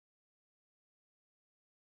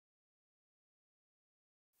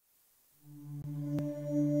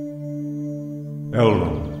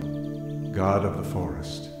Elrond, god of the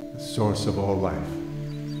forest, the source of all life.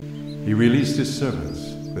 He released his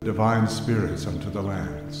servants, the divine spirits, unto the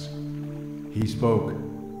lands. He spoke,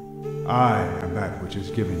 "I am that which is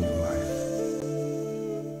giving you life."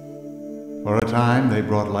 For a time they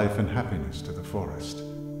brought life and happiness to the forest.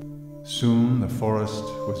 Soon the forest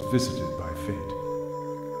was visited by fate.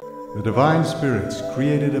 The divine spirits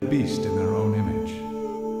created a beast in their own image.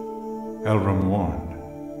 Elrond warned,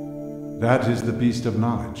 "That is the beast of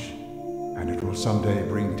knowledge, and it will someday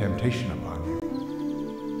bring temptation upon you.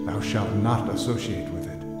 Thou shalt not associate with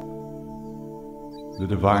it." The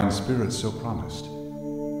divine spirits so promised,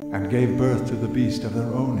 and gave birth to the beast of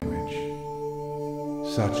their own image.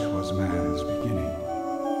 Such was man's beginning.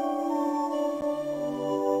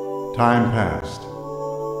 Time passed,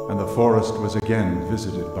 and the forest was again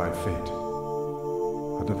visited by fate.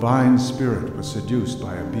 A divine spirit was seduced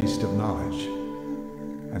by a beast of knowledge,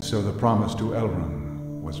 and so the promise to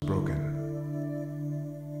Elrond was broken.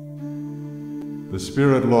 The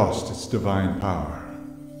spirit lost its divine power,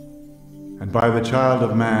 and by the child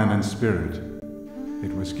of man and spirit,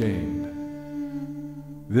 it was gained.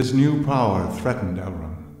 This new power threatened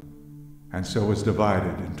Elrond, and so was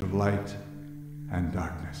divided into light and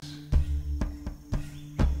darkness.